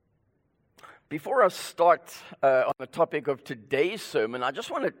Before I start on the topic of today's sermon, I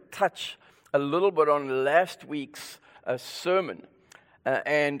just want to touch a little bit on last week's sermon.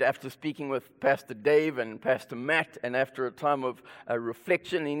 And after speaking with Pastor Dave and Pastor Matt, and after a time of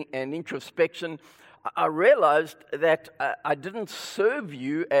reflection and introspection, I realized that I didn't serve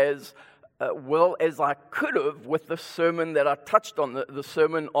you as well as I could have with the sermon that I touched on, the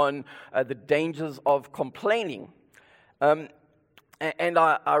sermon on the dangers of complaining. And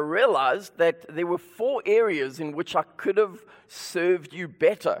I realized that there were 4 areas in which I could have served you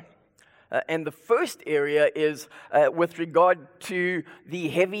better. And the first area is with regard to the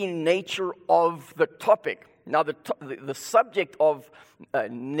heavy nature of the topic. Now, the subject of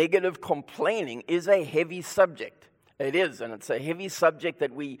negative complaining is a heavy subject. It is, and it's a heavy subject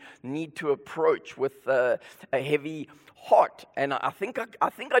that we need to approach with a heavy heart. And I think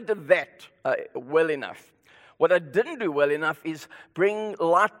I did that well enough. What I didn't do well enough is bring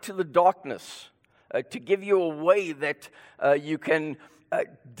light to the darkness, to give you a way that you can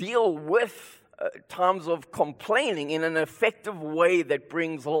deal with times of complaining in an effective way that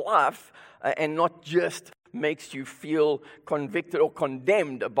brings life and not just makes you feel convicted or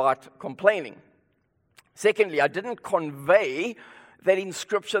condemned about complaining. Secondly, I didn't convey that in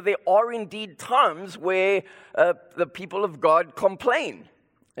Scripture there are indeed times where the people of God complain.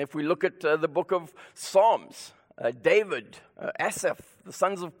 If we look at the book of Psalms, David, Asaph, the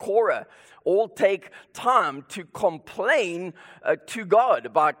sons of Korah, all take time to complain to God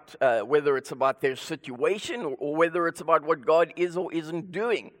about whether it's about their situation or whether it's about what God is or isn't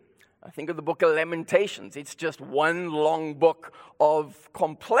doing. I think of the book of Lamentations. It's just one long book of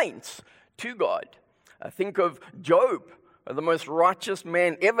complaints to God. I think of Job, the most righteous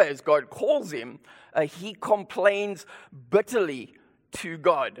man ever, as God calls him. He complains bitterly to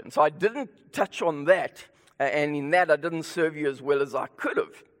God. And so I didn't touch on that, and in that I didn't serve you as well as I could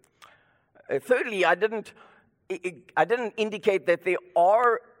have. Thirdly, I didn't indicate that there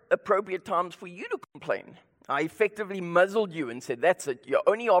are appropriate times for you to complain. I effectively muzzled you and said, that's it. Your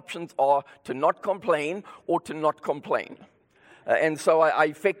only options are to not complain or to not complain. And so I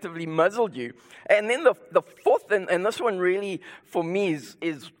effectively muzzled you. And then the fourth, and this one really, for me,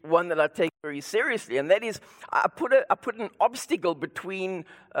 is one that I take very seriously, and that is I put an obstacle between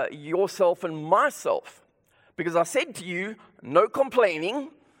yourself and myself. Because I said to you, no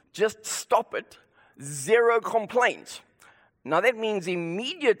complaining, just stop it, 0 complaints. Now that means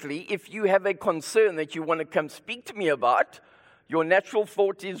immediately, if you have a concern that you want to come speak to me about, your natural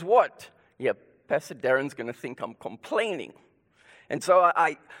thought is what? Yeah, Pastor Darryn's going to think I'm complaining. And so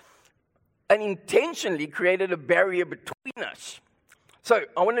I unintentionally created a barrier between us. So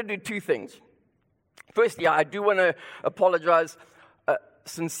I want to do 2 things. Firstly, I do want to apologize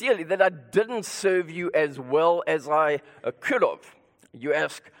sincerely that I didn't serve you as well as I could have. You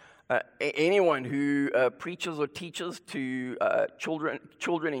ask anyone who preaches or teaches to children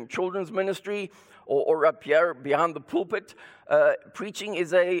in children's ministry or up here behind the pulpit, preaching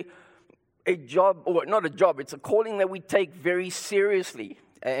is a job, or not a job, it's a calling that we take very seriously,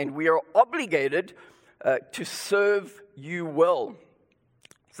 and we are obligated to serve you well.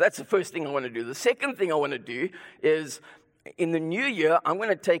 So that's the first thing I want to do. The second thing I want to do is, in the new year, I'm going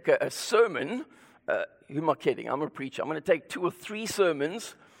to take a sermon. Who am I kidding? I'm a preacher. I'm going to take 2 or 3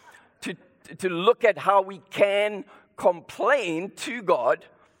 sermons to look at how we can complain to God,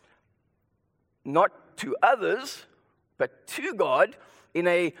 not to others, but to God, in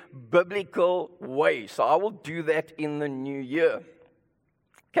a biblical way. So I will do that in the new year.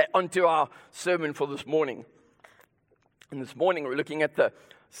 Okay, on to our sermon for this morning. And this morning we're looking at the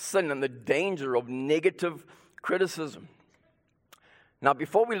sin and the danger of negative criticism. Now,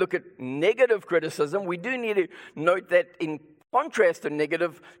 before we look at negative criticism, we do need to note that in contrast to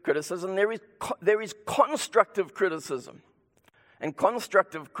negative criticism, there is constructive criticism. And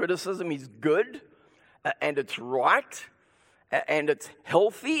constructive criticism is good, and it's right, and it's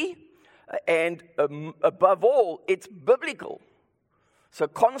healthy, and above all, it's biblical. So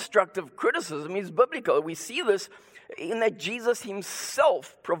constructive criticism is biblical. We see this in that Jesus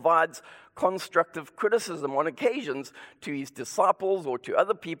himself provides constructive criticism on occasions to his disciples or to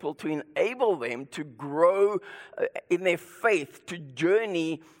other people to enable them to grow in their faith, to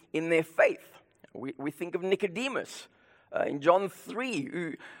journey in their faith. We think of Nicodemus in John 3,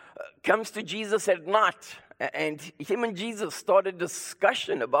 who comes to Jesus at night, and him and Jesus start a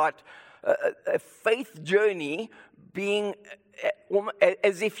discussion about a faith journey being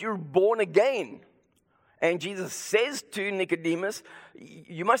as if you're born again. And Jesus says to Nicodemus,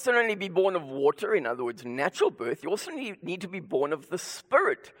 you must not only be born of water, in other words, natural birth, you also need to be born of the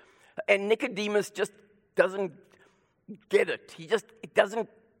Spirit. And Nicodemus just doesn't get it. It doesn't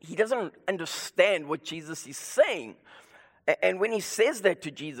he doesn't understand what Jesus is saying. And when he says that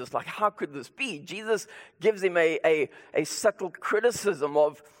to Jesus, like, how could this be? Jesus gives him a subtle criticism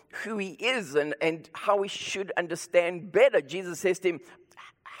of who he is and how he should understand better. Jesus says to him,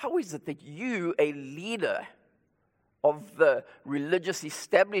 how is it that you, a leader of the religious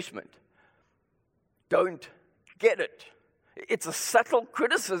establishment, don't get it? It's a subtle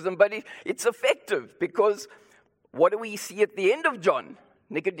criticism, but it's effective, because what do we see at the end of John?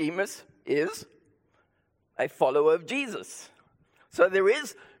 Nicodemus is a follower of Jesus. So there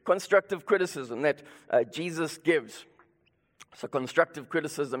is constructive criticism that Jesus gives. So constructive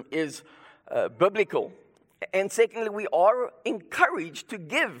criticism is biblical. And secondly, we are encouraged to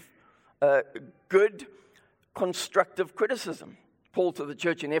give good constructive criticism. Paul to the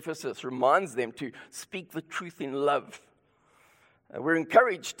church in Ephesus reminds them to speak the truth in love. We're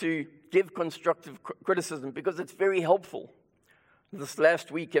encouraged to give constructive criticism because it's very helpful. This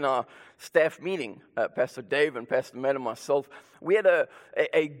last week in our staff meeting, Pastor Dave and Pastor Matt and myself, we had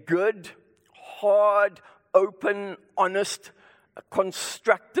a good, hard, open, honest,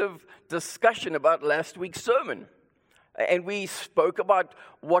 constructive discussion about last week's sermon. And we spoke about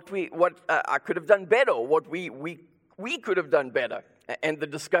what I could have done better, or what we could have done better. And the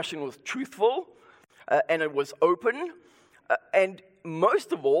discussion was truthful, and it was open, and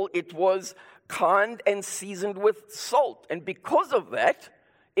most of all, it was kind and seasoned with salt. And because of that,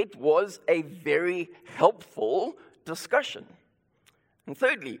 it was a very helpful discussion. And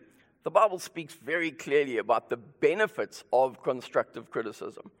thirdly, the Bible speaks very clearly about the benefits of constructive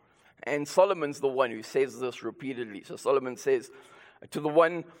criticism. And Solomon's the one who says this repeatedly. So Solomon says, to the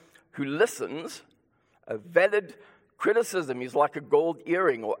one who listens, a valid criticism is like a gold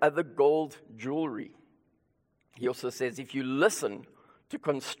earring or other gold jewelry. He also says, if you listen to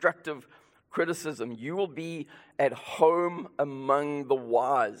constructive criticism, you will be at home among the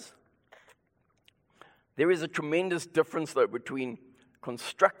wise. There is a tremendous difference, though, between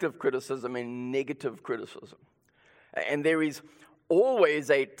constructive criticism and negative criticism. And there is always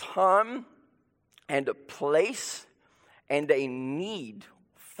a time and a place and a need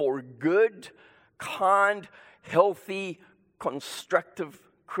for good, kind, healthy, constructive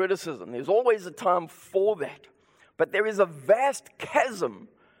criticism. There's always a time for that. But there is a vast chasm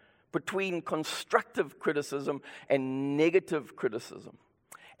between constructive criticism and negative criticism.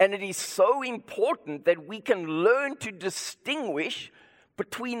 And it is so important that we can learn to distinguish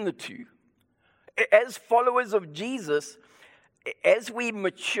between the two. As followers of Jesus, as we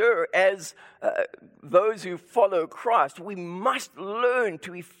mature, as those who follow Christ, we must learn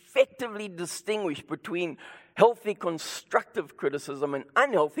to effectively distinguish between healthy constructive criticism and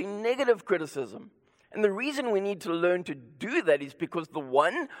unhealthy negative criticism. And the reason we need to learn to do that is because the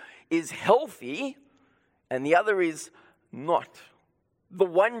one is healthy and the other is not. The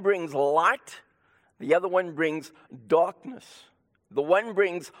one brings light, the other one brings darkness. The one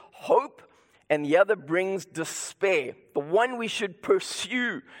brings hope and the other brings despair. The one we should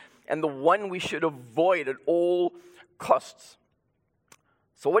pursue and the one we should avoid at all costs.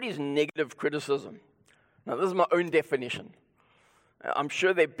 So what is negative criticism? Now, this is my own definition. I'm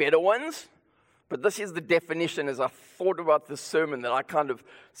sure there are better ones, but this is the definition as I thought about this sermon that I kind of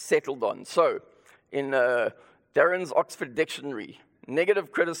settled on. So, in Darryn's Oxford Dictionary,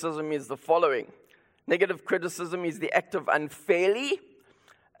 negative criticism is the following. Negative criticism is the act of unfairly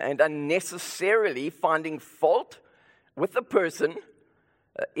and unnecessarily finding fault with a person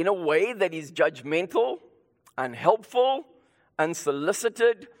in a way that is judgmental, unhelpful,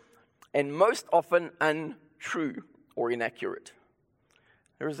 unsolicited, and most often untrue or inaccurate.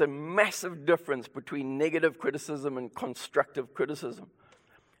 There is a massive difference between negative criticism and constructive criticism.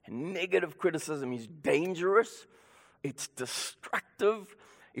 And negative criticism is dangerous, it's destructive,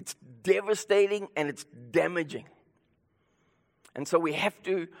 it's devastating, and it's damaging. And so we have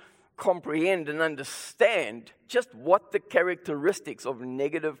to comprehend and understand just what the characteristics of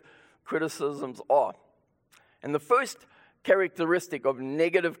negative criticisms are. And the first characteristic of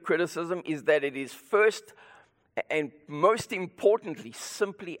negative criticism is that it is first and most importantly,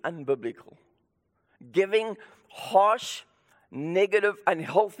 simply unbiblical. Giving harsh, negative,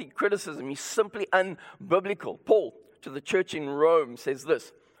 unhealthy criticism is simply unbiblical. Paul, to the church in Rome, says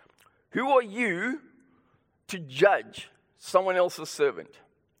this: who are you to judge someone else's servant?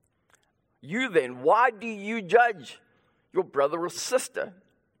 You then, why do you judge your brother or sister?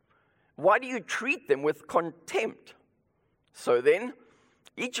 Why do you treat them with contempt? So then,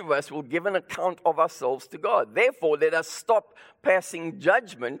 each of us will give an account of ourselves to God. Therefore, let us stop passing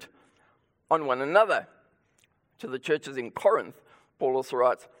judgment on one another. To the churches in Corinth, Paul also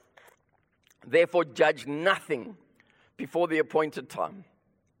writes, therefore judge nothing before the appointed time,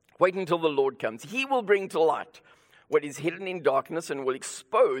 Wait until the Lord comes. He will bring to light what is hidden in darkness and will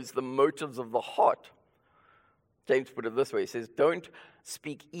expose the motives of the heart. James put it this way. He says, don't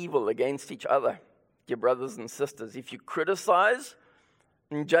speak evil against each other, dear brothers and sisters. If you criticize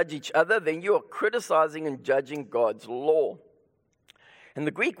and judge each other, then you are criticizing and judging God's law. And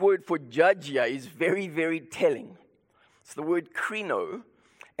the Greek word for judge here is very, very telling. It's the word krino,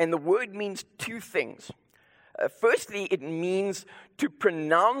 and the word means two things. Firstly, it means to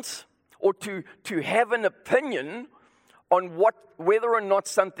pronounce or to have an opinion on whether or not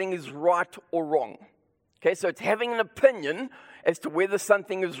something is right or wrong. Okay, so it's having an opinion as to whether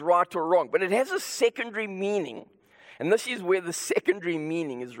something is right or wrong. But it has a secondary meaning. And this is where the secondary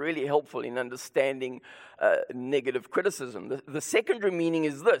meaning is really helpful in understanding negative criticism. The secondary meaning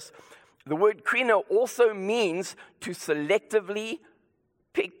is this. The word krino also means to selectively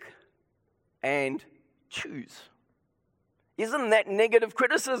pick and choose. Isn't that negative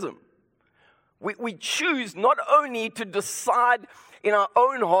criticism? We choose not only to decide in our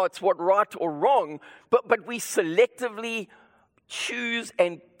own hearts what right or wrong, but we selectively choose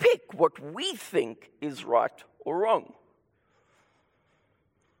and pick what we think is right or wrong.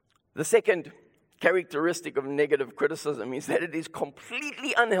 The second characteristic of negative criticism is that it is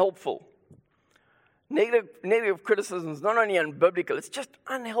completely unhelpful. Negative criticism is not only unbiblical, it's just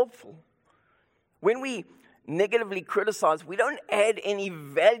unhelpful. When we negatively criticize, we don't add any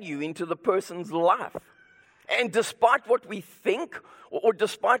value into the person's life. And despite what we think, or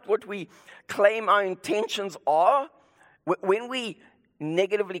despite what we claim our intentions are, when we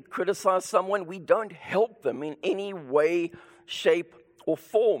negatively criticize someone, we don't help them in any way, shape, or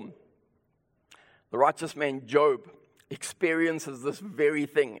form. The righteous man Job experiences this very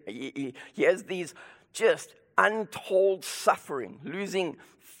thing. He has these just untold suffering, losing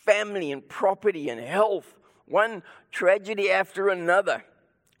family and property and health, one tragedy after another.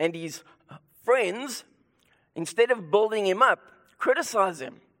 And his friends, instead of building him up, criticize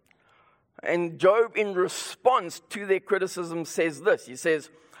him. And Job, in response to their criticism, says this. He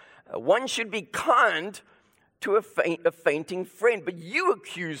says, one should be kind to a fainting friend, but you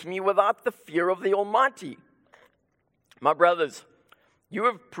accuse me without the fear of the Almighty. My brothers, you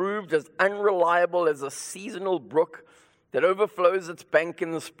have proved as unreliable as a seasonal brook that overflows its bank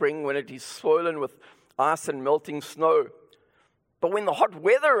in the spring when it is swollen with ice and melting snow. But when the hot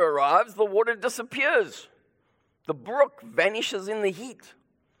weather arrives, the water disappears. The brook vanishes in the heat.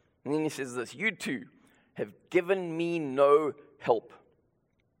 And then he says this, you two have given me no help.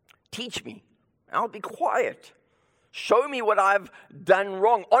 Teach me, I'll be quiet. Show me what I've done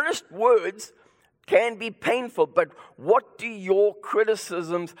wrong. Honest words can be painful, but what do your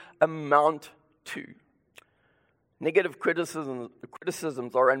criticisms amount to? Negative criticisms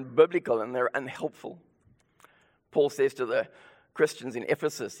are unbiblical and they're unhelpful. Paul says to the Christians in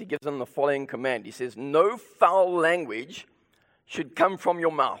Ephesus, he gives them the following command. He says, no foul language should come from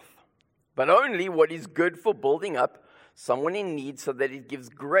your mouth, but only what is good for building up someone in need so that it gives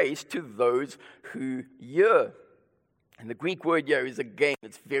grace to those who hear. And the Greek word here is, again,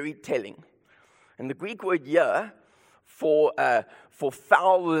 it's very telling. And the Greek word here for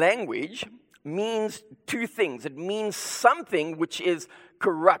foul language means two things. It means something which is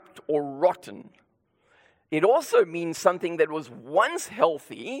corrupt or rotten. It also means something that was once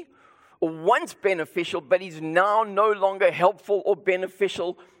healthy or once beneficial, but is now no longer helpful or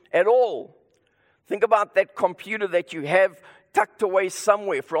beneficial at all. Think about that computer that you have tucked away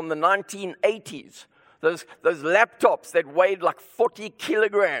somewhere from the 1980s. Those laptops that weighed like 40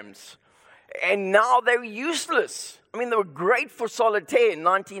 kilograms. And now they're useless. I mean, they were great for solitaire in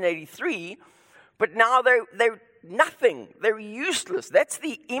 1983, but now they're nothing. They're useless. That's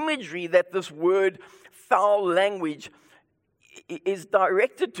the imagery that this word foul language is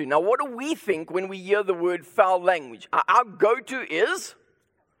directed to. Now, what do we think when we hear the word foul language? Our go-to is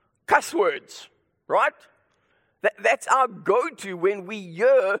cuss words, right? That's our go-to when we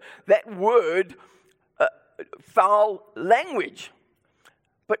hear that word foul language.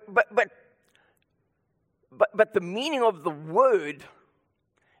 But the meaning of the word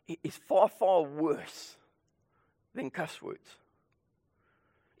is far, far worse than cuss words.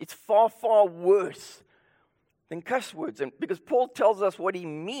 It's far, far worse than cuss words. And because Paul tells us what he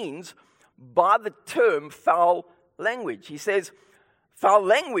means by the term foul language. He says, foul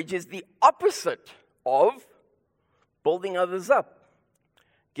language is the opposite of building others up,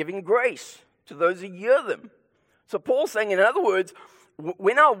 giving grace to those who hear them. So Paul's saying, in other words,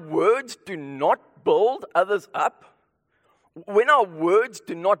 when our words do not build others up, when our words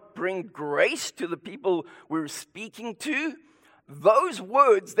do not bring grace to the people we're speaking to, those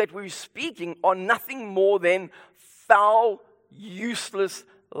words that we're speaking are nothing more than foul, useless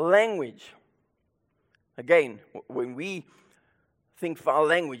language. Again, when we think foul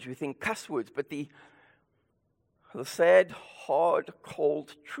language, we think cuss words, but the sad, hard,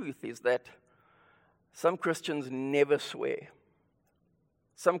 cold truth is that some Christians never swear.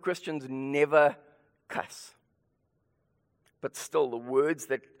 Some Christians never cuss. But still, the words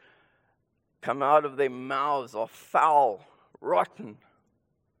that come out of their mouths are foul, rotten,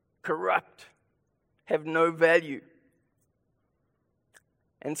 corrupt, have no value.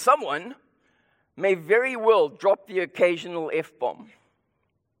 And someone may very well drop the occasional F-bomb.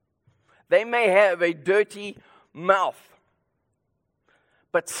 They may have a dirty mouth,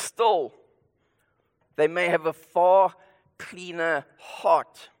 but still, they may have a far cleaner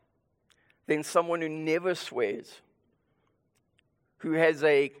heart than someone who never swears, who has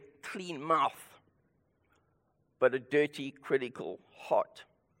a clean mouth, but a dirty, critical heart.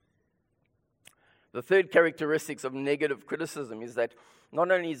 The third characteristic of negative criticism is that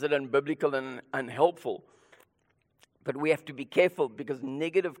not only is it unbiblical and unhelpful, but we have to be careful because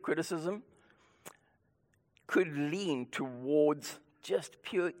negative criticism could lean towards just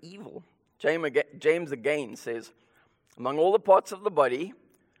pure evil. James again says, among all the parts of the body,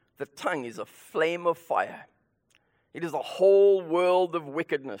 the tongue is a flame of fire. It is a whole world of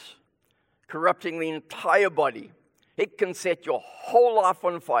wickedness, corrupting the entire body. It can set your whole life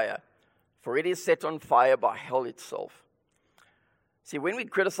on fire, for it is set on fire by hell itself. See, when we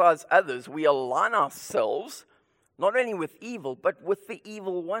criticize others, we align ourselves not only with evil, but with the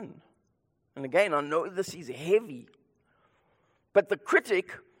evil one. And again, I know this is heavy, but the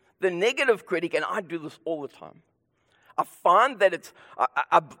critic, the negative critic, and I do this all the time, I find that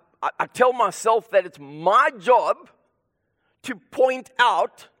I tell myself that it's my job to point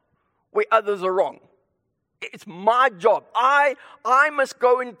out where others are wrong. It's my job. I must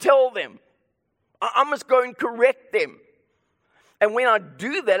go and tell them. I must go and correct them. And when I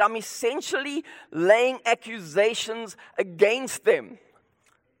do that, I'm essentially laying accusations against them.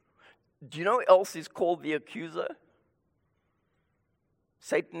 Do you know who else is called the accuser?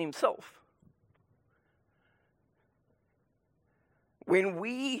 Satan himself. When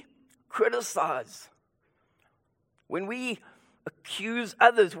we criticize, when we accuse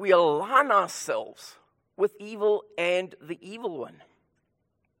others, we align ourselves with evil and the evil one.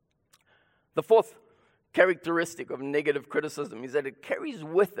 The fourth characteristic of negative criticism is that it carries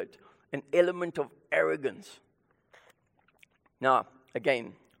with it an element of arrogance. Now,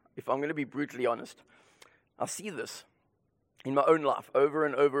 again, if I'm going to be brutally honest, I see this in my own life over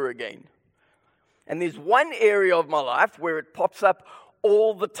and over again. And there's one area of my life where it pops up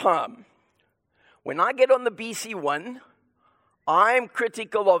all the time. When I get on the BC1, I'm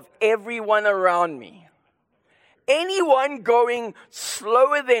critical of everyone around me. Anyone going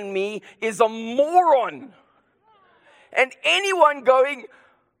slower than me is a moron. And anyone going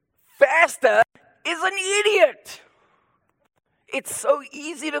faster is an idiot. It's so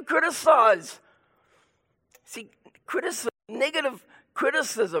easy to criticize. See, negative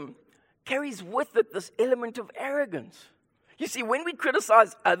criticism carries with it this element of arrogance. You see, when we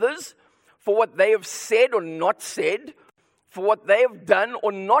criticize others for what they have said or not said, for what they have done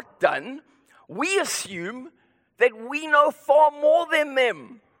or not done, we assume that we know far more than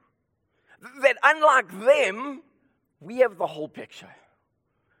them. That unlike them, we have the whole picture.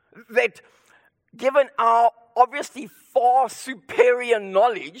 That given our obviously far superior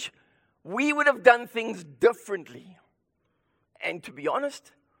knowledge, we would have done things differently. And to be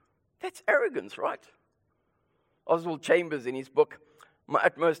honest, that's arrogance, right? Oswald Chambers, in his book, My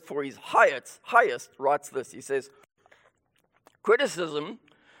Utmost for His Highest, writes this. He says, criticism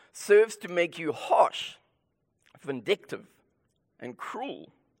serves to make you harsh, vindictive, and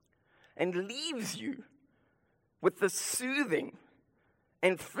cruel, and leaves you with the soothing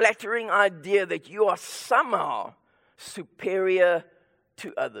and flattering idea that you are somehow superior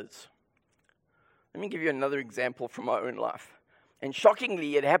to others. Let me give you another example from my own life. And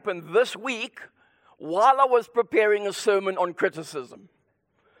shockingly, it happened this week while I was preparing a sermon on criticism.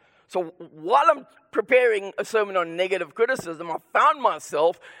 So while I'm preparing a sermon on negative criticism, I found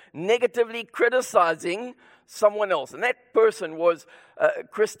myself negatively criticizing someone else. And that person was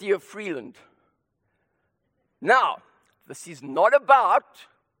Christy of Freeland. Now, this is not about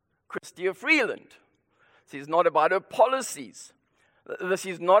Christy of Freeland. This is not about her policies. This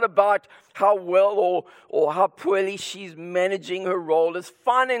is not about how well or how poorly she's managing her role as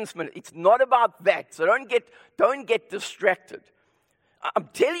finance minister. It's not about that. So don't get distracted. I'm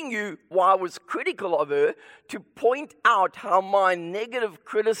telling you why I was critical of her, to point out how my negative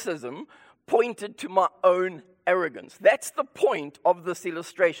criticism pointed to my own arrogance. That's the point of this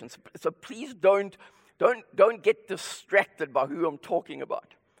illustration. So please don't get distracted by who I'm talking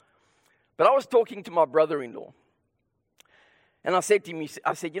about. But I was talking to my brother-in-law, and I said to him,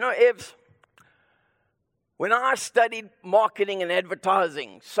 Evs, when I studied marketing and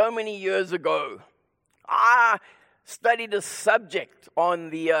advertising so many years ago, I studied a subject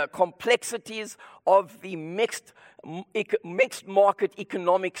on the complexities of the mixed market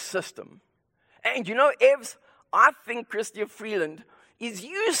economic system. And Evs, I think Chrystia Freeland is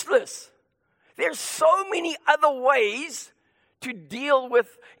useless. There's so many other ways to deal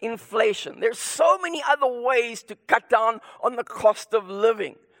with inflation. There's so many other ways to cut down on the cost of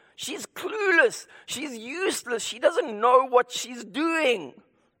living. She's clueless. She's useless. She doesn't know what she's doing.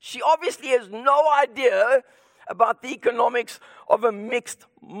 She obviously has no idea about the economics of a mixed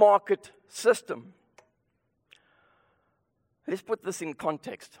market system. Let's put this in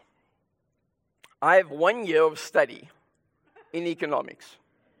context. I have 1 year of study in economics.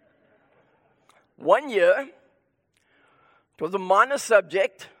 1 year. It was a minor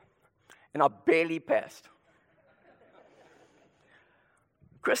subject, and I barely passed.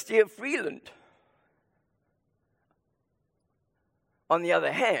 Chrystia Freeland, on the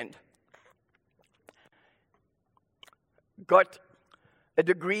other hand, got a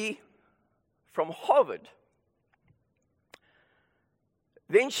degree from Harvard.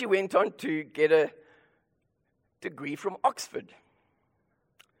 Then she went on to get a degree from Oxford.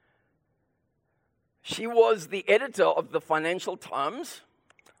 She was the editor of the Financial Times,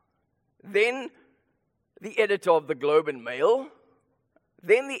 then the editor of the Globe and Mail,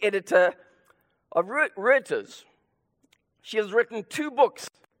 then the editor of Reuters. She has written 2 books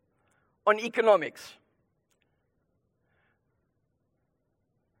on economics.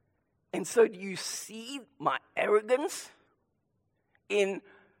 And so do you see my arrogance in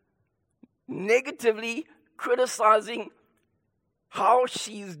negatively criticizing how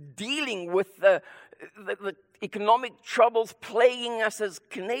she's dealing with the economic troubles plaguing us as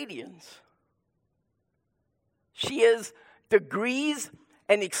Canadians? She has degrees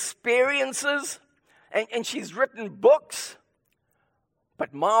and experiences, and she's written books,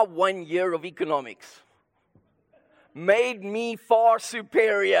 but my 1 year of economics made me far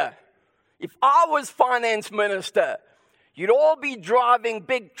superior. If I was finance minister, you'd all be driving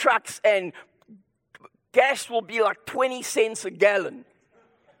big trucks and gas will be like 20 cents a gallon.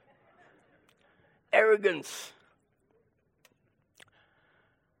 Arrogance.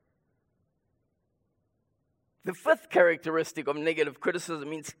 The 5th characteristic of negative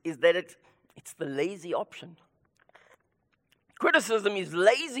criticism is that it's the lazy option. Criticism is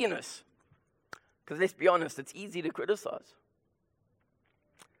laziness. Because let's be honest, it's easy to criticize.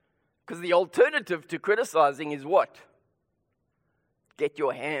 Because the alternative to criticizing is what? Get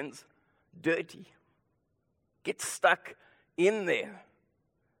your hands dirty. Get stuck in there.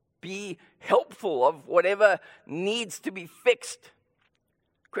 Be helpful of whatever needs to be fixed.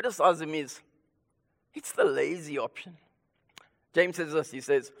 Criticism it's the lazy option. James says this, he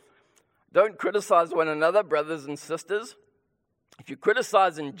says, don't criticize one another, brothers and sisters. If you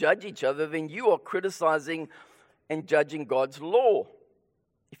criticize and judge each other, then you are criticizing and judging God's law.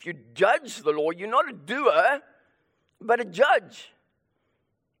 If you judge the law, you're not a doer, but a judge.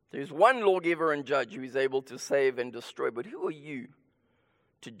 There's one lawgiver and judge who is able to save and destroy, but who are you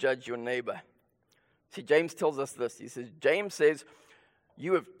to judge your neighbor? See, James tells us this. James says,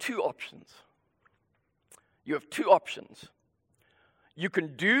 you have 2 options. You have 2 options. You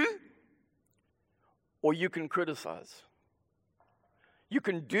can do or you can criticize. You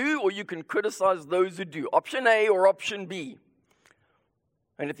can do or you can criticize those who do. Option A or option B.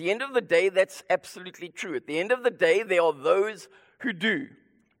 And at the end of the day, that's absolutely true. At the end of the day, there are those who do.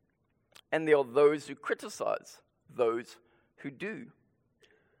 And there are those who criticize those who do.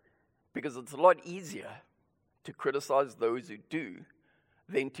 Because it's a lot easier to criticize those who do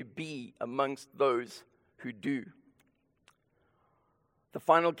than to be amongst those who do. The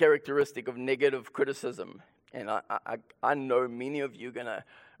final characteristic of negative criticism, and I know many of you are going to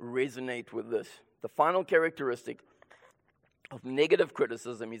resonate with this. The final characteristic of negative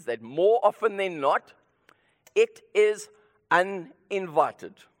criticism is that more often than not, it is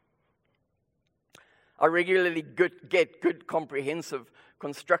uninvited. I regularly get good, comprehensive,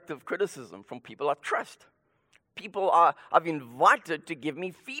 constructive criticism from people I trust. People I've invited to give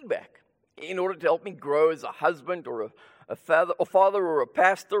me feedback in order to help me grow as a husband or a father or a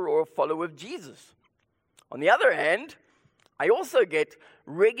pastor or a follower of Jesus. On the other hand, I also get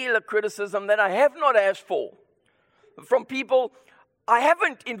regular criticism that I have not asked for from people I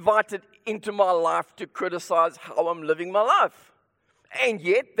haven't invited into my life to criticize how I'm living my life. And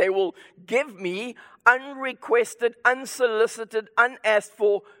yet they will give me unrequested, unsolicited, unasked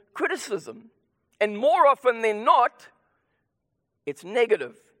for criticism. And more often than not, it's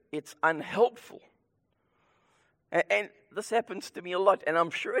negative it's unhelpful. And this happens to me a lot, and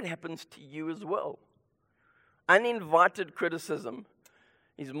I'm sure it happens to you as well. Uninvited criticism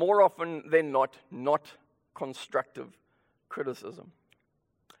is more often than not constructive criticism.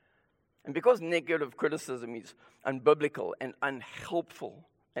 And because negative criticism is unbiblical and unhelpful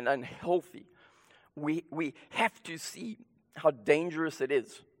and unhealthy, we have to see how dangerous it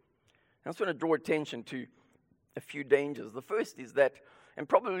is. I just want to draw attention to a few dangers. The first is that, and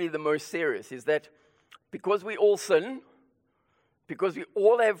probably the most serious, is that because we all sin, because we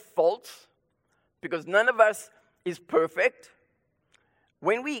all have faults, because none of us is perfect,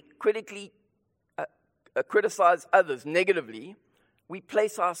 when we critically criticize others negatively, we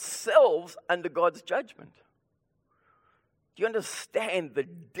place ourselves under God's judgment. Do you understand the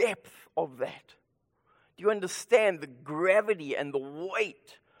depth of that? Do you understand the gravity and the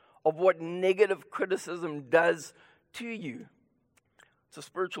weight of what negative criticism does to you? It's a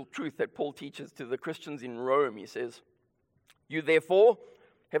spiritual truth that Paul teaches to the Christians in Rome. He says, "You therefore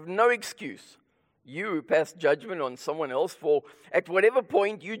have no excuse, you who pass judgment on someone else, for at whatever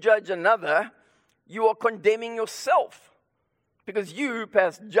point you judge another, you are condemning yourself, because you who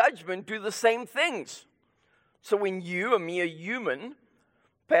pass judgment do the same things. So when you, a mere human,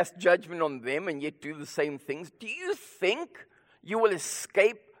 pass judgment on them and yet do the same things, do you think you will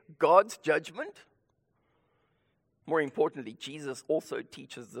escape God's judgment?" More importantly, Jesus also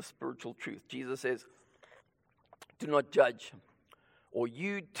teaches the spiritual truth. Jesus says, "Do not judge, or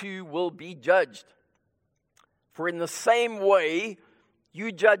you too will be judged. For in the same way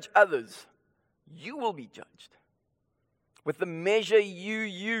you judge others, you will be judged. With the measure you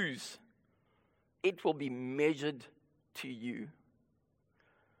use, it will be measured to you."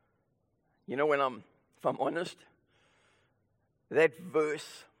 You know, if I'm honest, that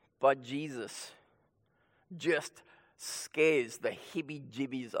verse by Jesus just scares the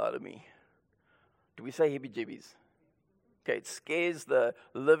heebie-jeebies out of me. Do we say heebie-jeebies? Okay, it scares the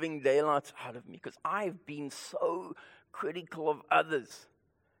living daylights out of me because I've been so critical of others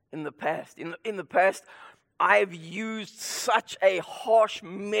in the past. In the past, I've used such a harsh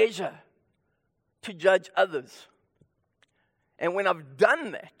measure to judge others. And when I've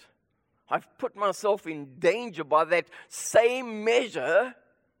done that, I've put myself in danger by that same measure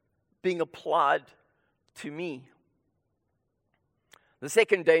being applied to me. The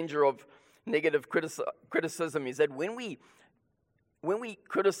second danger of negative criticism is that when we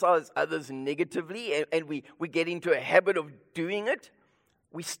criticize others negatively and we get into a habit of doing it,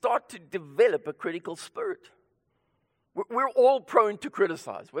 we start to develop a critical spirit. We're all prone to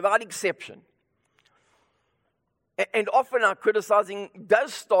criticize, without exception. And often our criticizing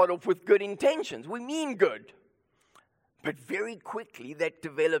does start off with good intentions. We mean good. But very quickly that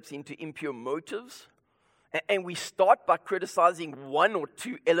develops into impure motives. And we start by criticizing one or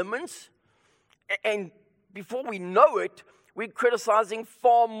two elements. And before we know it, we're criticizing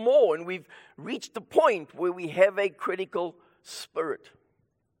far more. And we've reached the point where we have a critical spirit.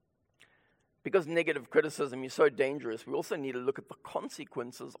 Because negative criticism is so dangerous, we also need to look at the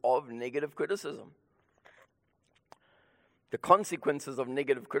consequences of negative criticism. The consequences of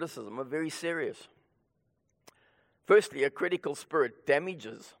negative criticism are very serious. Firstly, a critical spirit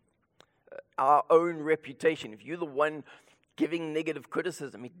damages our own reputation. If you're the one giving negative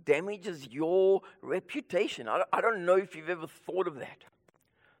criticism, it damages your reputation. I don't know if you've ever thought of that.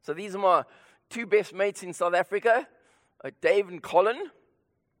 So these are my two best mates in South Africa, Dave and Colin.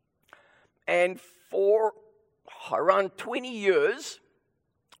 And for around 20 years,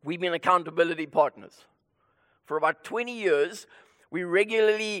 we've been accountability partners. For about 20 years, we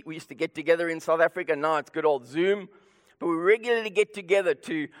used to get together in South Africa. Now it's good old Zoom. But we regularly get together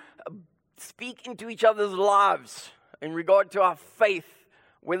to speak into each other's lives in regard to our faith,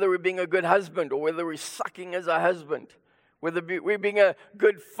 whether we're being a good husband or whether we're sucking as a husband, whether we're being a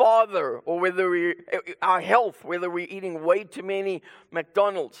good father or whether our health, whether we're eating way too many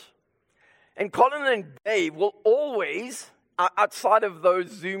McDonald's. And Colin and Dave will always, outside of those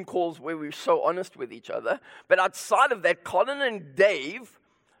Zoom calls where we're so honest with each other, but outside of that, Colin and Dave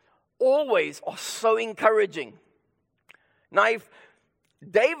always are so encouraging. Now, if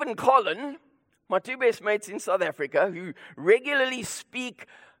Dave and Colin, my two best mates in South Africa, who regularly speak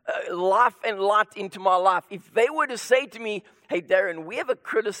life and light into my life, if they were to say to me, "Hey, Darryn, we have a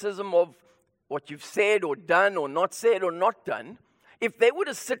criticism of what you've said or done or not said or not done," if they were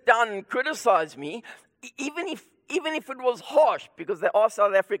to sit down and criticize me, even if it was harsh, because they are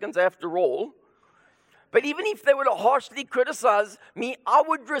South Africans after all, but even if they were to harshly criticize me, I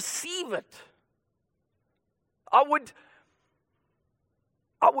would receive it. I would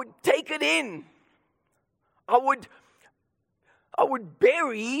take it in. I would I would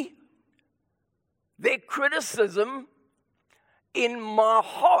bury their criticism in my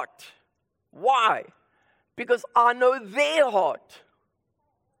heart. Why? Because I know their heart.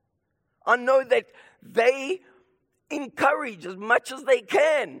 I know that they encourage as much as they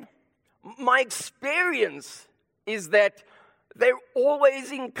can. My experience is that they're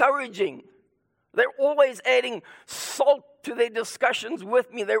always encouraging. They're always adding salt to their discussions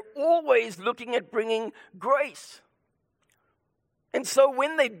with me. They're always looking at bringing grace. And so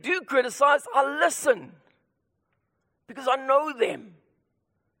when they do criticize, I listen. Because I know them.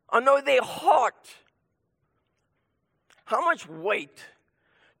 I know their heart. How much weight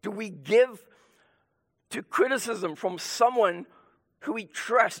do we give to criticism from someone who we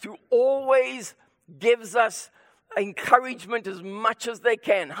trust, who always gives us encouragement as much as they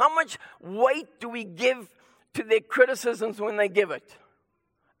can? How much weight do we give to their criticisms when they give it?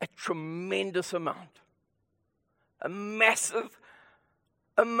 A tremendous amount. A massive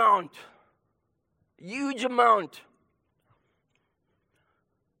amount. Huge amount.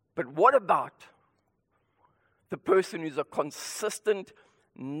 But what about the person who's a consistent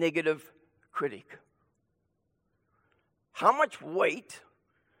negative critic? How much weight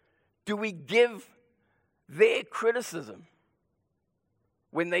do we give their criticism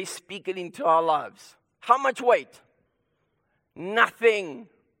when they speak it into our lives? How much weight? Nothing.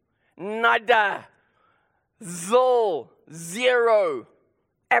 Nada. Zero.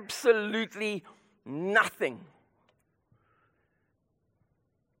 Absolutely nothing.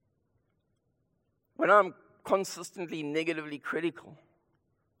 When I'm consistently negatively critical,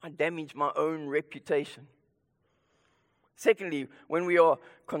 I damage my own reputation. Secondly, when we are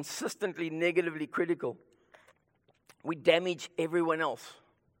consistently negatively critical, we damage everyone else.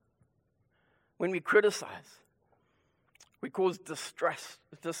 When we criticize, we cause distrust,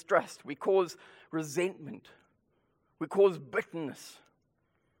 we cause resentment, we cause bitterness.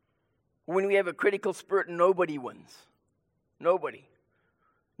 When we have a critical spirit, nobody wins. Nobody.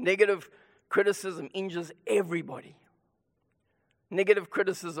 Negative criticism injures everybody. Negative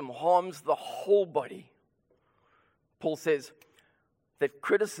criticism harms the whole body. Paul says that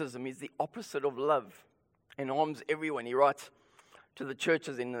criticism is the opposite of love and harms everyone. He writes to the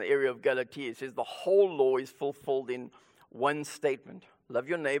churches in the area of Galatia, he says the whole law is fulfilled in one statement: love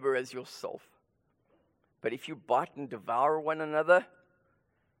your neighbor as yourself. But if you bite and devour one another,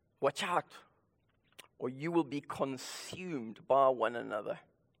 watch out, or you will be consumed by one another.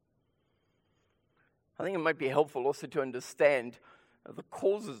 I think it might be helpful also to understand the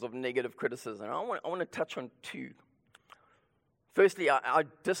causes of negative criticism. I want to touch on two. Firstly, our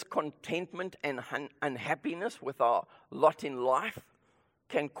discontentment and unhappiness with our lot in life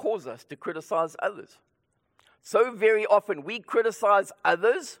can cause us to criticize others. So very often we criticize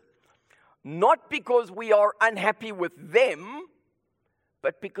others not because we are unhappy with them,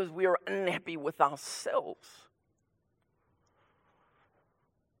 but because we are unhappy with ourselves.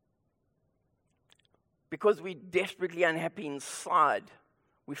 Because we're desperately unhappy inside,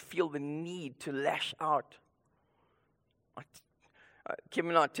 we feel the need to lash out. Kim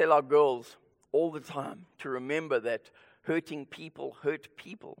and I tell our girls all the time to remember that hurting people hurt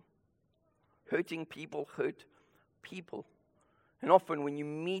people. Hurting people hurt people. And often when you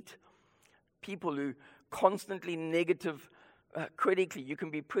meet people who constantly negative critically, you can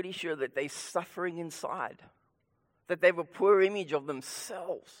be pretty sure that they're suffering inside, that they have a poor image of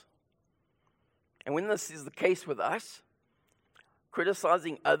themselves. And when this is the case with us,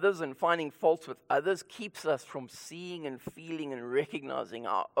 criticizing others and finding faults with others keeps us from seeing and feeling and recognizing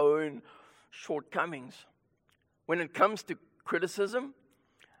our own shortcomings. When it comes to criticism,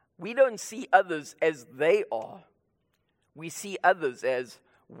 we don't see others as they are. We see others as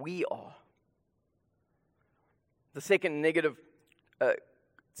we are. The second negative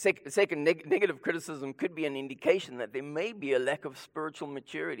criticism could be an indication that there may be a lack of spiritual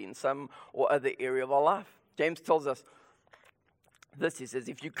maturity in some or other area of our life. James tells us this. He says,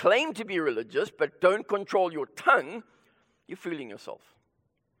 if you claim to be religious but don't control your tongue, you're fooling yourself.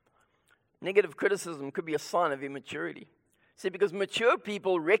 Negative criticism could be a sign of immaturity. See, because mature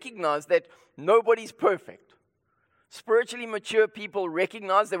people recognize that nobody's perfect. Spiritually mature people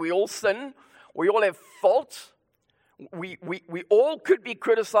recognize that we all sin, we all have faults. We all could be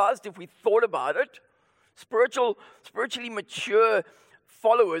criticized if we thought about it. Spiritually mature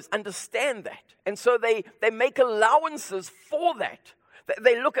followers understand that. And so they make allowances for that.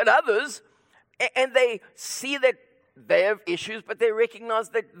 They look at others and they see that they have issues, but they recognize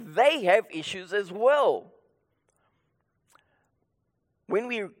that they have issues as well. When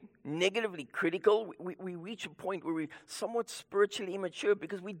we're negatively critical, we reach a point where we're somewhat spiritually immature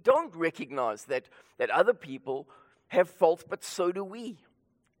because we don't recognize that other people have faults, but so do we.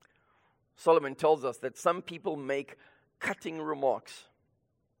 Solomon tells us that some people make cutting remarks,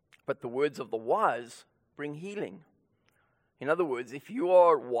 but the words of the wise bring healing. In other words, if you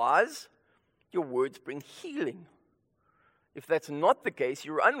are wise, your words bring healing. If that's not the case,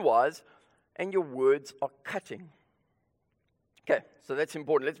 you're unwise and your words are cutting. Okay, so that's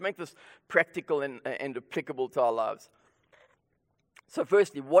important. Let's make this practical and applicable to our lives. So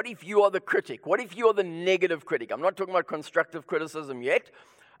firstly, what if you are the critic? What if you are the negative critic? I'm not talking about constructive criticism yet.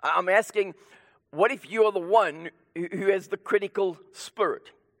 I'm asking, what if you are the one who has the critical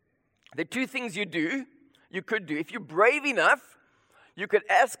spirit? There are two things you could do. If you're brave enough, you could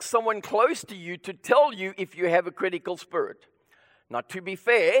ask someone close to you to tell you if you have a critical spirit. Now, to be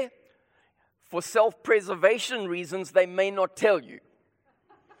fair, for self-preservation reasons, they may not tell you.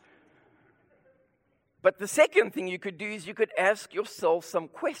 But the second thing you could do is you could ask yourself some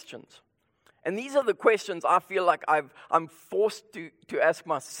questions. And these are the questions I feel like I'm forced to ask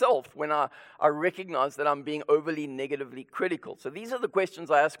myself when I recognize that I'm being overly negatively critical. So these are the questions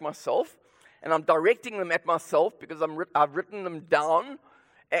I ask myself, and I'm directing them at myself because I've written them down,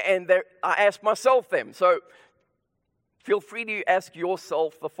 and I ask myself them. So feel free to ask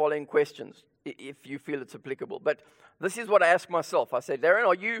yourself the following questions if you feel it's applicable. But this is what I ask myself. I say, Darryn,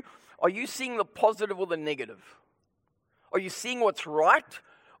 are you seeing the positive or the negative? Are you seeing what's right,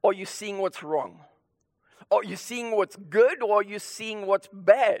 or are you seeing what's wrong? Are you seeing what's good, or are you seeing what's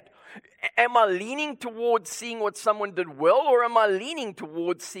bad? Am I leaning towards seeing what someone did well, or am I leaning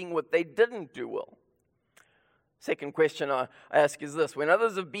towards seeing what they didn't do well? Second question I ask is this: when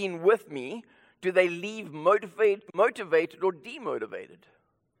others have been with me, do they leave motivated or demotivated?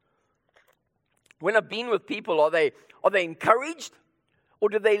 When I've been with people, are they encouraged, or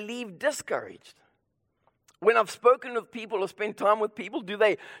do they leave discouraged? When I've spoken with people or spent time with people, do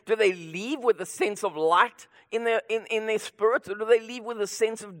they leave with a sense of light in their spirits, or do they leave with a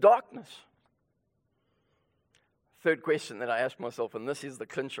sense of darkness? Third question that I ask myself, and this is the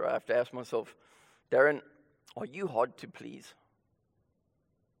clincher I have to ask myself, Darryn, are you hard to please?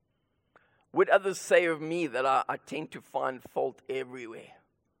 Would others say of me that I tend to find fault everywhere?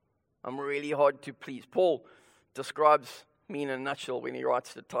 I'm really hard to please. Paul describes me in a nutshell when he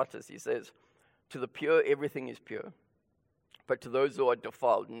writes to Titus. He says, to the pure, everything is pure. But to those who are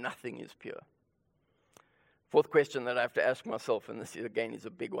defiled, nothing is pure. Fourth question that I have to ask myself, and this again is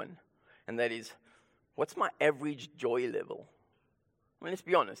a big one, and that is, what's my average joy level? I mean, let's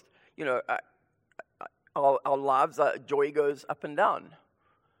be honest. You know, our lives, joy goes up and down.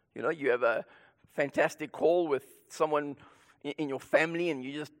 You know, you have a fantastic call with someone in your family, and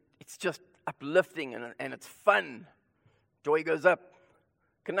it's just uplifting and it's fun. Joy goes up.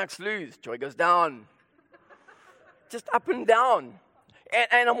 Canucks lose. Joy goes down. Just up and down.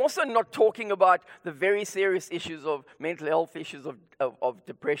 And I'm also not talking about the very serious issues of mental health issues of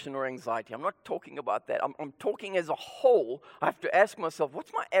depression or anxiety. I'm not talking about that. I'm talking as a whole. I have to ask myself,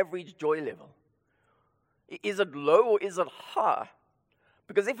 what's my average joy level? Is it low or is it high?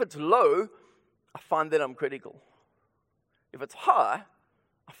 Because if it's low, I find that I'm critical. If it's high,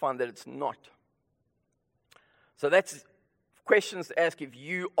 I find that it's not. So that's questions to ask if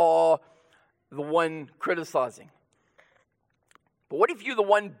you are the one criticizing. But what if you're the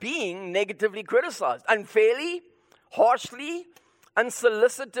one being negatively criticized? Unfairly, harshly,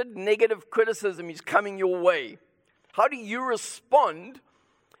 unsolicited negative criticism is coming your way. How do you respond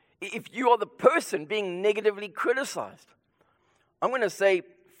if you are the person being negatively criticized? I'm going to say,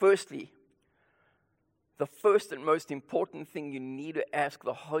 firstly, the first and most important thing you need to ask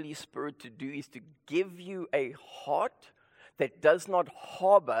the Holy Spirit to do is to give you a heart that does not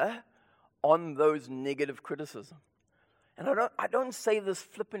harbor on those negative criticism. And I don't say this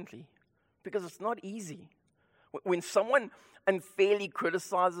flippantly, because it's not easy. When someone unfairly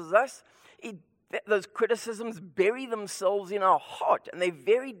criticizes us, those criticisms bury themselves in our heart, and they're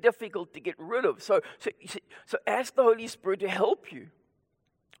very difficult to get rid of. So ask the Holy Spirit to help you.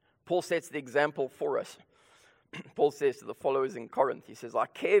 Paul sets the example for us. Paul says to the followers in Corinth, he says, I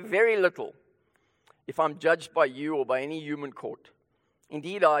care very little if I'm judged by you or by any human court.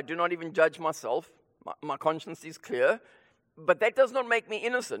 Indeed, I do not even judge myself. My conscience is clear, but that does not make me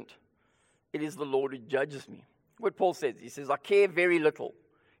innocent. It is the Lord who judges me. What Paul says, he says, I care very little.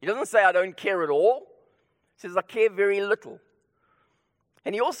 He doesn't say I don't care at all. He says, I care very little.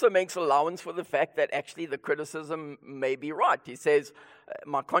 And he also makes allowance for the fact that actually the criticism may be right. He says,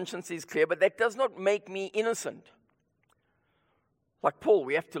 my conscience is clear, but that does not make me innocent. Like Paul,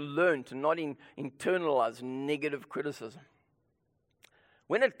 we have to learn to not internalize negative criticism.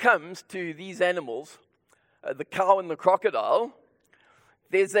 When it comes to these animals, the cow and the crocodile,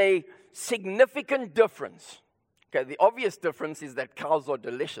 there's a significant difference Okay, the obvious difference is that cows are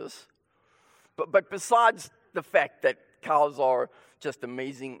delicious. But besides the fact that cows are just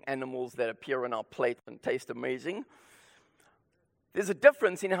amazing animals that appear on our plate and taste amazing, there's a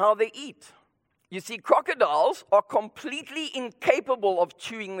difference in how they eat. You see, crocodiles are completely incapable of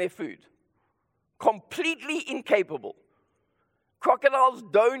chewing their food. Completely incapable. Crocodiles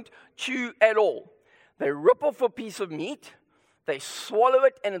don't chew at all. They rip off a piece of meat, they swallow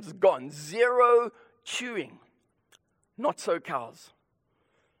it, and it's gone. Zero chewing. Not so cows.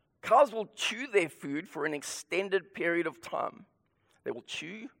 Cows will chew their food for an extended period of time. They will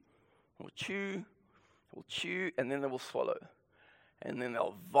chew, and then they will swallow. And then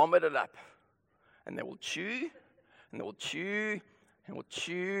they'll vomit it up. And they will chew, and they will chew, and will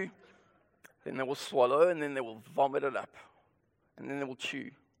chew. Then they will swallow, and then they will vomit it up. And then they will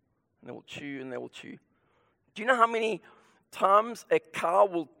chew, and they will chew, and they will chew. Do you know how many times a cow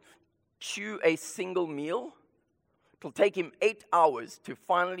will chew a single meal? It'll take him 8 hours to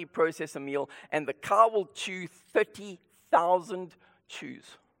finally process a meal, and the cow will chew 30,000 chews.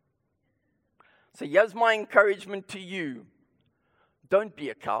 So here's my encouragement to you. Don't be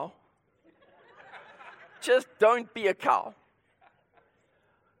a cow. Just don't be a cow.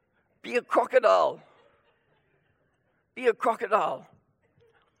 Be a crocodile. Be a crocodile.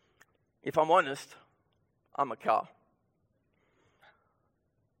 If I'm honest, I'm a cow.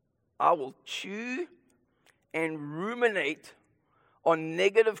 I will chew and ruminate on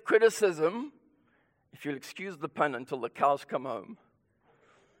negative criticism, if you'll excuse the pun, until the cows come home.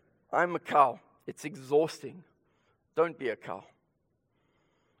 I'm a cow. It's exhausting. Don't be a cow.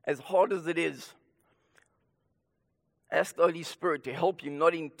 As hard as it is, ask the Holy Spirit to help you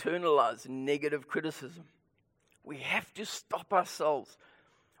not internalize negative criticism. We have to stop ourselves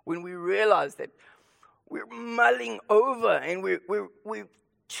when we realize that we're mulling over and we're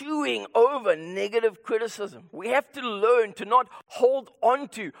chewing over negative criticism. We have to learn to not hold on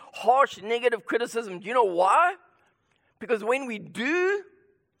to harsh negative criticism. Do you know why? Because when we do,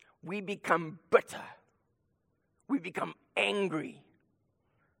 we become bitter. We become angry.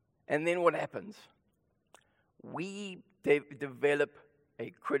 And then what happens? We develop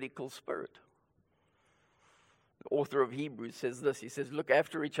a critical spirit. The author of Hebrews says this. He says, look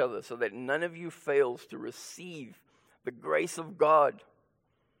after each other so that none of you fails to receive the grace of God.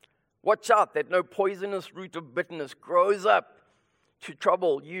 Watch out that no poisonous root of bitterness grows up to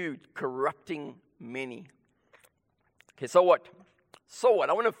trouble you, corrupting many. Okay, so what?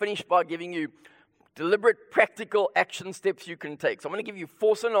 I want to finish by giving you deliberate, practical action steps you can take. So I'm going to give you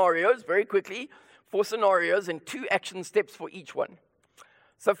 4 scenarios very quickly. 4 scenarios and 2 action steps for each one.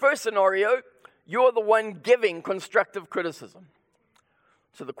 So first scenario, you're the one giving constructive criticism.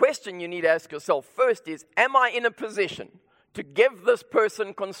 So the question you need to ask yourself first is, am I in a position to give this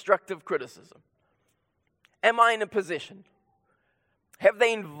person constructive criticism? Am I in a position? Have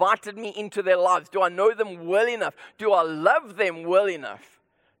they invited me into their lives? Do I know them well enough? Do I love them well enough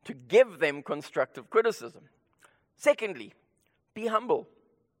to give them constructive criticism? Secondly, be humble.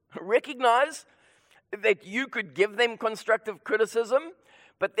 Recognize that you could give them constructive criticism,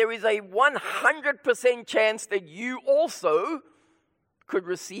 but there is a 100% chance that you also could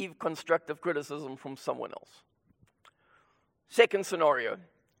receive constructive criticism from someone else. Second scenario,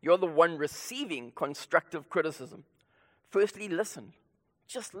 you're the one receiving constructive criticism. Firstly, listen.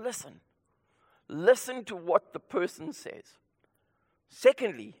 Just listen. Listen to what the person says.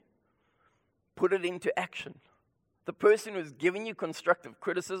 Secondly, put it into action. The person who's giving you constructive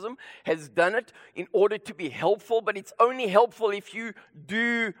criticism has done it in order to be helpful, but it's only helpful if you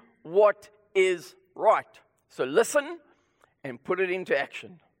do what is right. So listen and put it into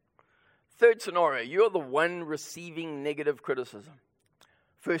action. Third scenario, you're the one receiving negative criticism.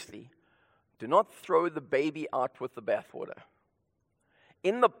 Firstly, do not throw the baby out with the bathwater.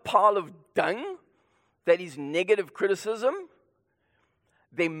 In the pile of dung that is negative criticism,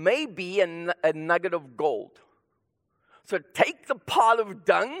 there may be a nugget of gold. So take the pile of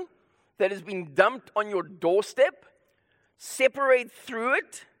dung that has been dumped on your doorstep, separate through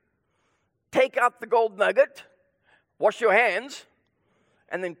it, take out the gold nugget, wash your hands,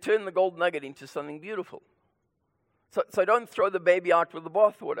 and then turn the gold nugget into something beautiful. So don't throw the baby out with the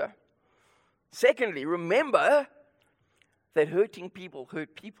bathwater. Secondly, remember that hurting people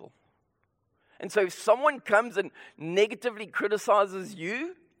hurt people. And so if someone comes and negatively criticizes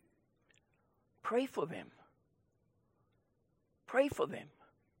you, pray for them. Pray for them.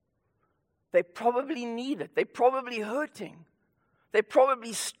 They probably need it. They're probably hurting. They're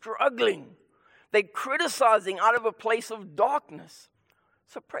probably struggling. They're criticizing out of a place of darkness.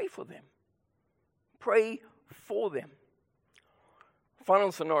 So pray for them. Pray for them.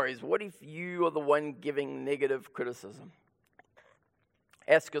 Final scenario is, what if you are the one giving negative criticism?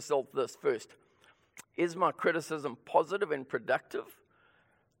 Ask yourself this first. Is my criticism positive and productive,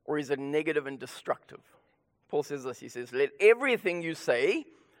 or is it negative and destructive? Paul says this, he says, let everything you say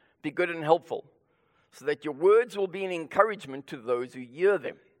be good and helpful, so that your words will be an encouragement to those who hear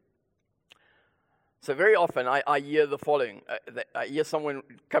them. So very often I hear the following. I hear someone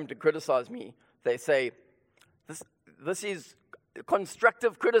come to criticize me. They say, this is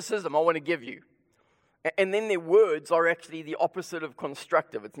constructive criticism I want to give you. And then their words are actually the opposite of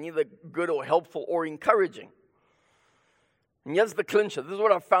constructive. It's neither good or helpful or encouraging. And here's the clincher. This is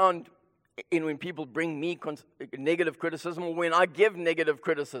what I found when people bring me negative criticism, or when I give negative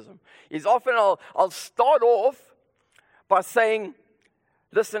criticism, is often I'll start off by saying,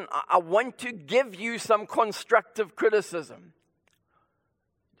 listen, I want to give you some constructive criticism.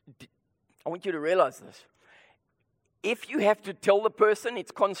 I want you to realize this. If you have to tell the person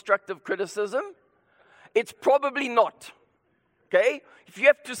it's constructive criticism, it's probably not. Okay? If you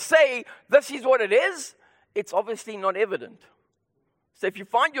have to say, this is what it is, it's obviously not evident. So if you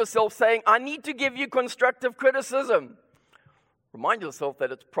find yourself saying, I need to give you constructive criticism, remind yourself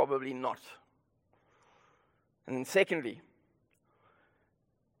that it's probably not. And then secondly,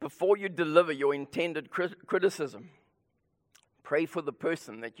 before you deliver your intended criticism, pray for the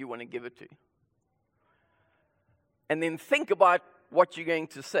person that you want to give it to. And then think about what you're going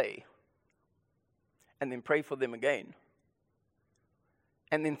to say. And then pray for them again.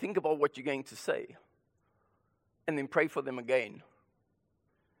 And then think about what you're going to say. And then pray for them again.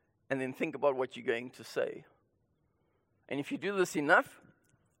 And then think about what you're going to say. And if you do this enough,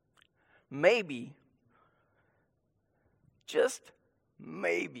 maybe, just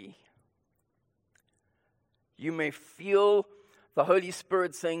maybe, you may feel the Holy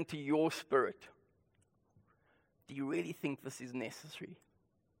Spirit saying to your spirit, do you really think this is necessary?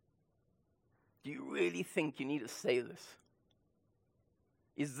 Do you really think you need to say this?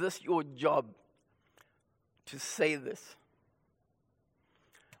 Is this your job to say this?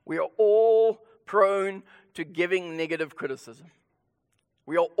 We are all prone to giving negative criticism.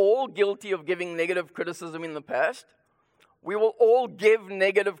 We are all guilty of giving negative criticism in the past. We will all give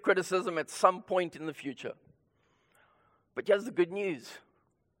negative criticism at some point in the future. But here's the good news.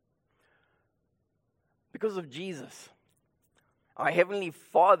 Because of Jesus, our Heavenly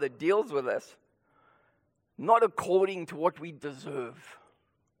Father deals with us not according to what we deserve.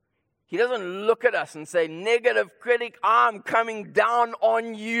 He doesn't look at us and say, negative critic, I'm coming down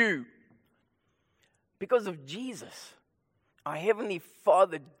on you. Because of Jesus, our Heavenly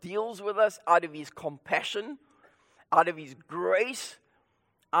Father deals with us out of His compassion, out of His grace,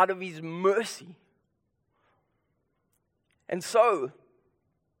 out of His mercy. And so,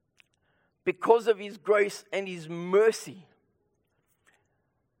 because of His grace and His mercy,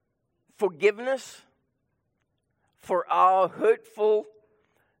 forgiveness for our hurtful,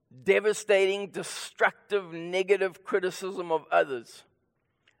 devastating, destructive, negative criticism of others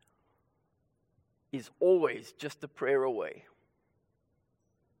is always just a prayer away.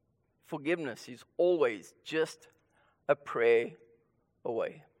 Forgiveness is always just a prayer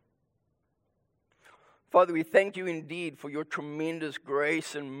away. Father, we thank you indeed for your tremendous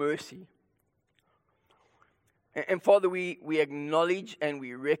grace and mercy. And Father, we acknowledge and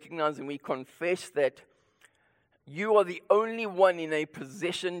we recognize and we confess that you are the only one in a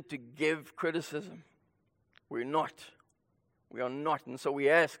position to give criticism. We're not. We are not. And so we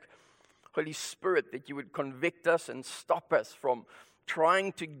ask, Holy Spirit, that you would convict us and stop us from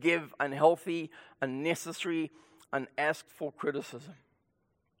trying to give unhealthy, unnecessary, unasked for criticism.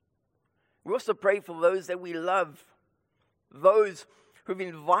 We also pray for those that we love, those who've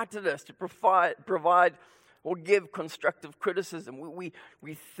invited us to provide or give constructive criticism. We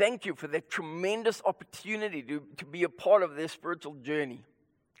thank you for that tremendous opportunity to be a part of their spiritual journey.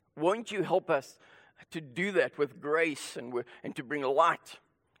 Won't you help us to do that with grace and to bring light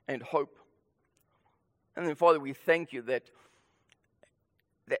and hope? And then, Father, we thank you that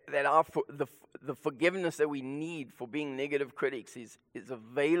the forgiveness that we need for being negative critics is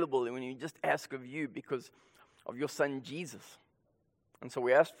available when you just ask of you because of your Son Jesus. And so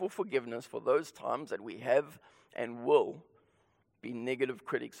we ask for forgiveness for those times that we have and will be negative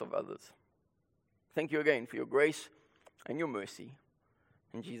critics of others. Thank you again for your grace and your mercy.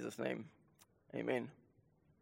 In Jesus' name, amen.